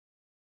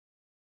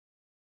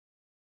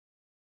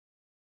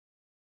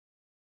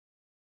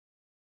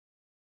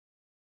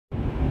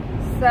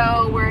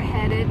So we're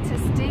headed to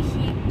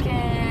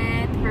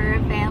Stehekin for a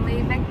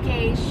family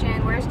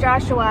vacation. Where's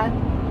Joshua?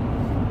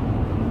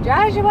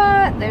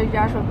 Joshua! There's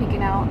Joshua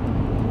peeking out.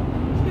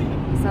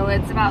 So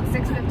it's about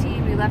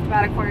 6:15. We left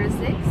about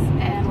 5:45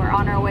 and we're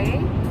on our way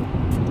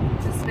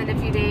to spend a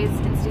few days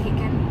in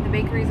Stehekin. The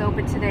bakery's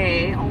open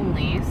today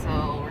only,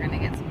 so we're gonna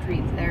get some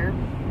treats there.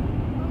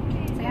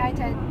 Say hi,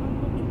 Ted.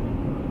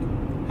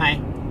 Hi.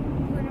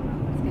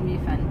 It's gonna be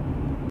fun.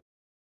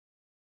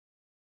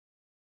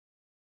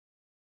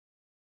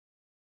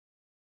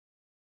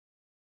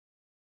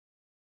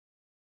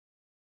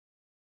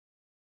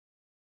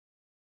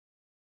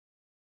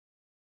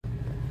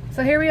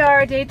 So here we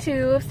are, day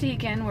 2 of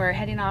Stehekin. We're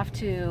heading off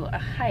to a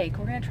hike.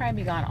 We're gonna try and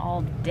be gone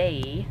all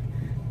day.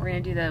 We're gonna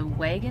do the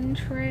wagon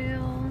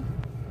trail.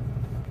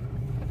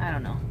 I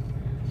don't know.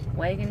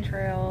 Wagon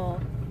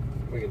trail.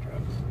 Wagon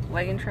trails.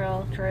 Wagon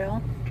trail.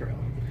 Trail. Trail.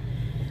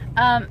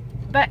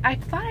 But I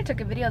thought I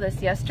took a video of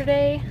this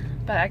yesterday,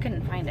 but I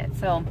couldn't find it.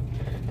 So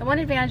the one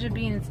advantage of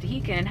being in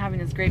Stehekin and having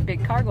this great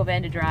big cargo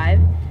van to drive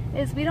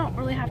is we don't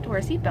really have to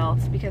wear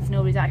seatbelts because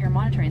nobody's out here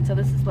monitoring. So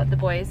this is what the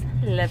boys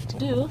love to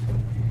do.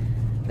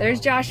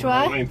 There's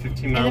Joshua in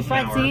the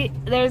front seat.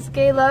 There's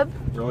Caleb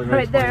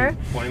right there.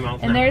 20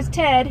 miles an hour. And there's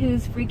Ted,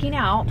 who's freaking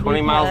out.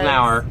 20 miles an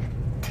hour.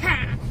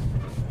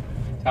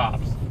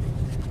 Tops.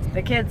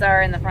 The kids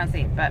are in the front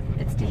seat, but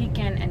it's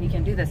Stehekin and you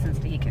can do this in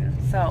Stehekin.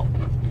 So,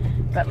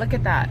 but look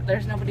at that.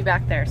 There's nobody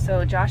back there.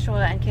 So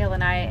Joshua and Caleb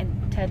and I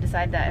and Ted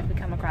decided that if we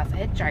come across a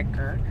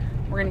hitchhiker,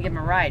 we're going to give him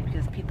a ride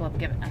because people have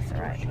given us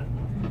a ride.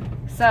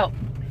 So,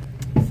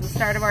 this is the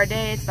start of our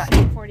day. It's about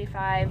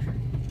 8:45.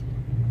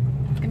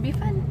 It's going to be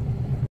fun.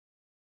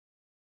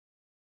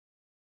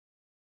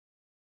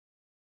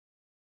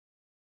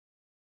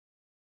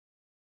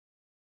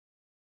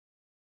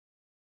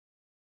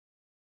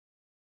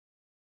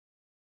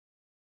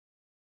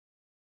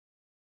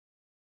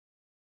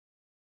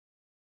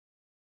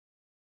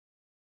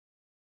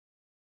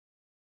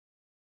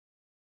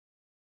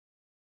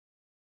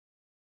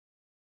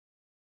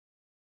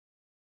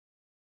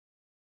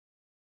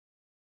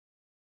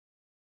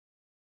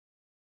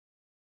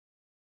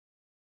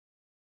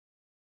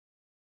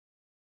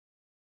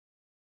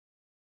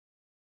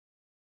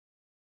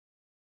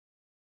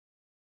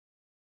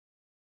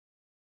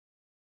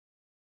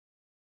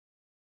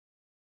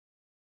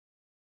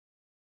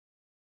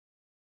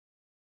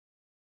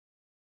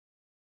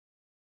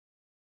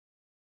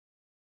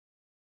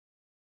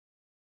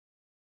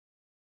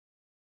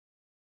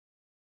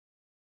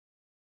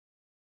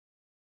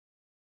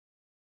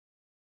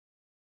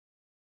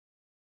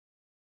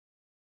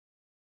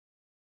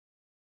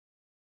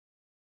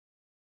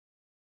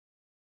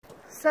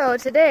 So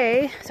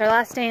today is our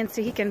last day in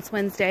Stehekin. It's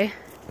Wednesday,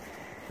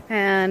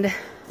 and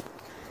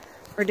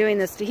we're doing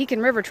the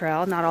Stehekin River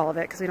Trail. Not all of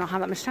it because we don't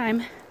have that much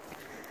time.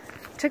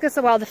 It took us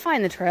a while to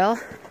find the trail.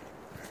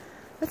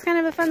 It's kind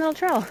of a fun little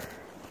trail.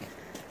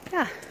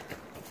 Yeah,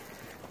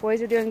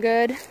 boys are doing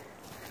good.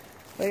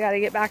 We got to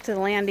get back to the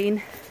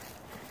landing.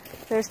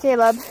 There's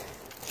Caleb.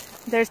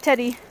 There's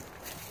Teddy.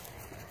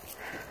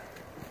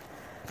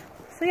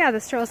 So yeah,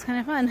 this trail is kind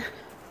of fun.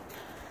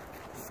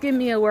 It's giving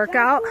me a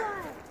workout.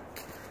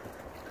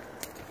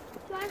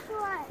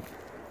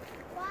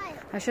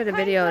 I should have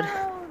videoed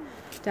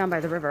down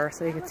by the river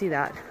so you could see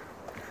that.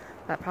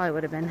 That probably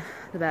would have been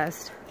the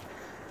best.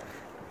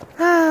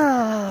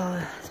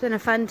 Oh, it's been a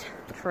fun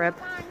trip.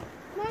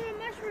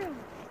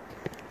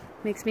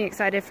 Makes me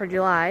excited for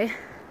July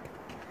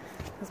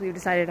because we've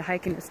decided to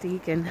hike into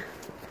Stehekin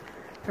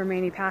for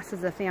Manny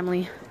passes the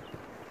family.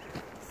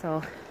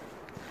 So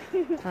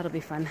that'll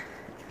be fun.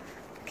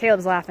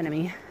 Caleb's laughing at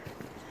me.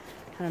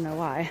 I don't know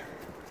why.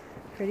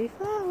 Pretty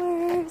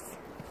flowers.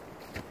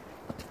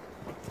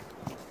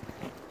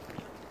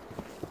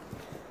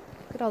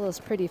 Look at all those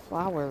pretty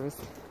flowers.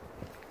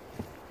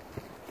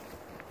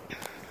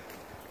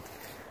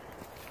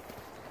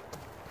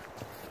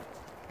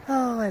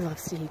 Oh, I love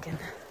Stehekin.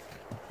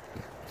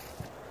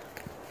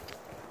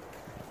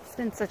 It's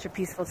been such a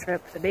peaceful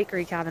trip. The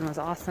bakery cabin was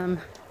awesome.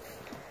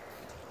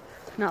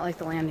 Not like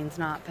the landing's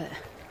not, but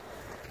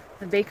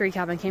the bakery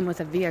cabin came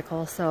with a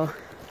vehicle, so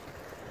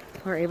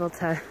we're able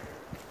to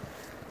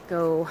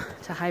go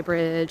to High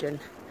Bridge and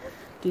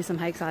do some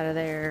hikes out of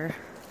there.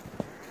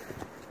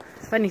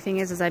 Funny thing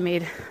is I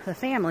made the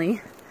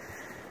family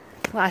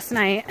last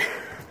night.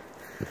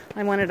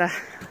 I wanted to,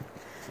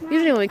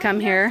 usually when we come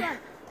here,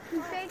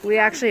 we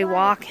actually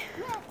walk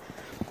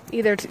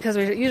either, because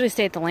we usually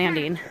stay at the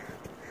landing,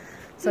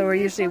 so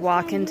we usually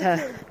walk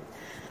into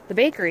the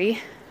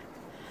bakery,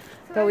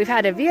 but we've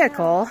had a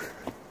vehicle,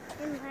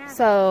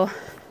 so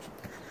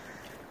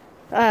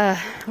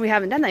we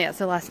haven't done that yet.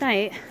 So last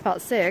night,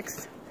 about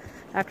 6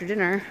 after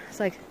dinner,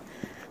 it's like,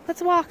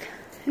 let's walk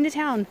into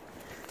town.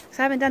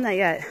 So I haven't done that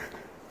yet.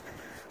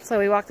 So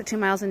we walked the 2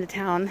 miles into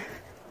town,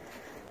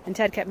 and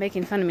Ted kept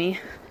making fun of me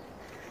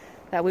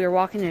that we were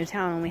walking into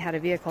town when we had a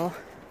vehicle.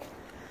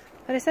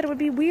 But I said it would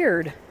be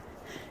weird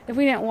if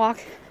we didn't walk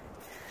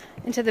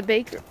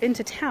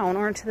into town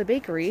or into the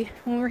bakery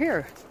when we were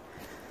here.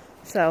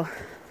 So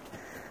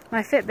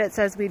My Fitbit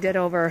says we did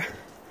over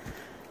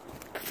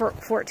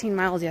 14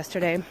 miles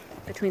yesterday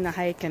between the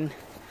hike and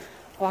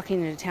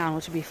walking into town,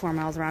 which would be 4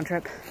 miles round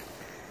trip.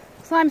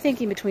 So I'm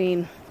thinking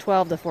between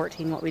 12 to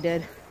 14 what we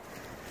did.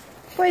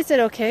 Boys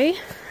did okay.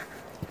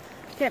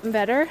 Getting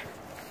better.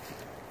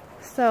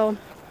 So,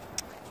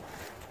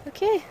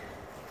 okay.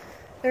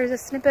 There's a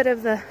snippet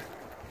of the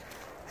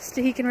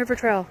Stehekin River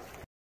Trail.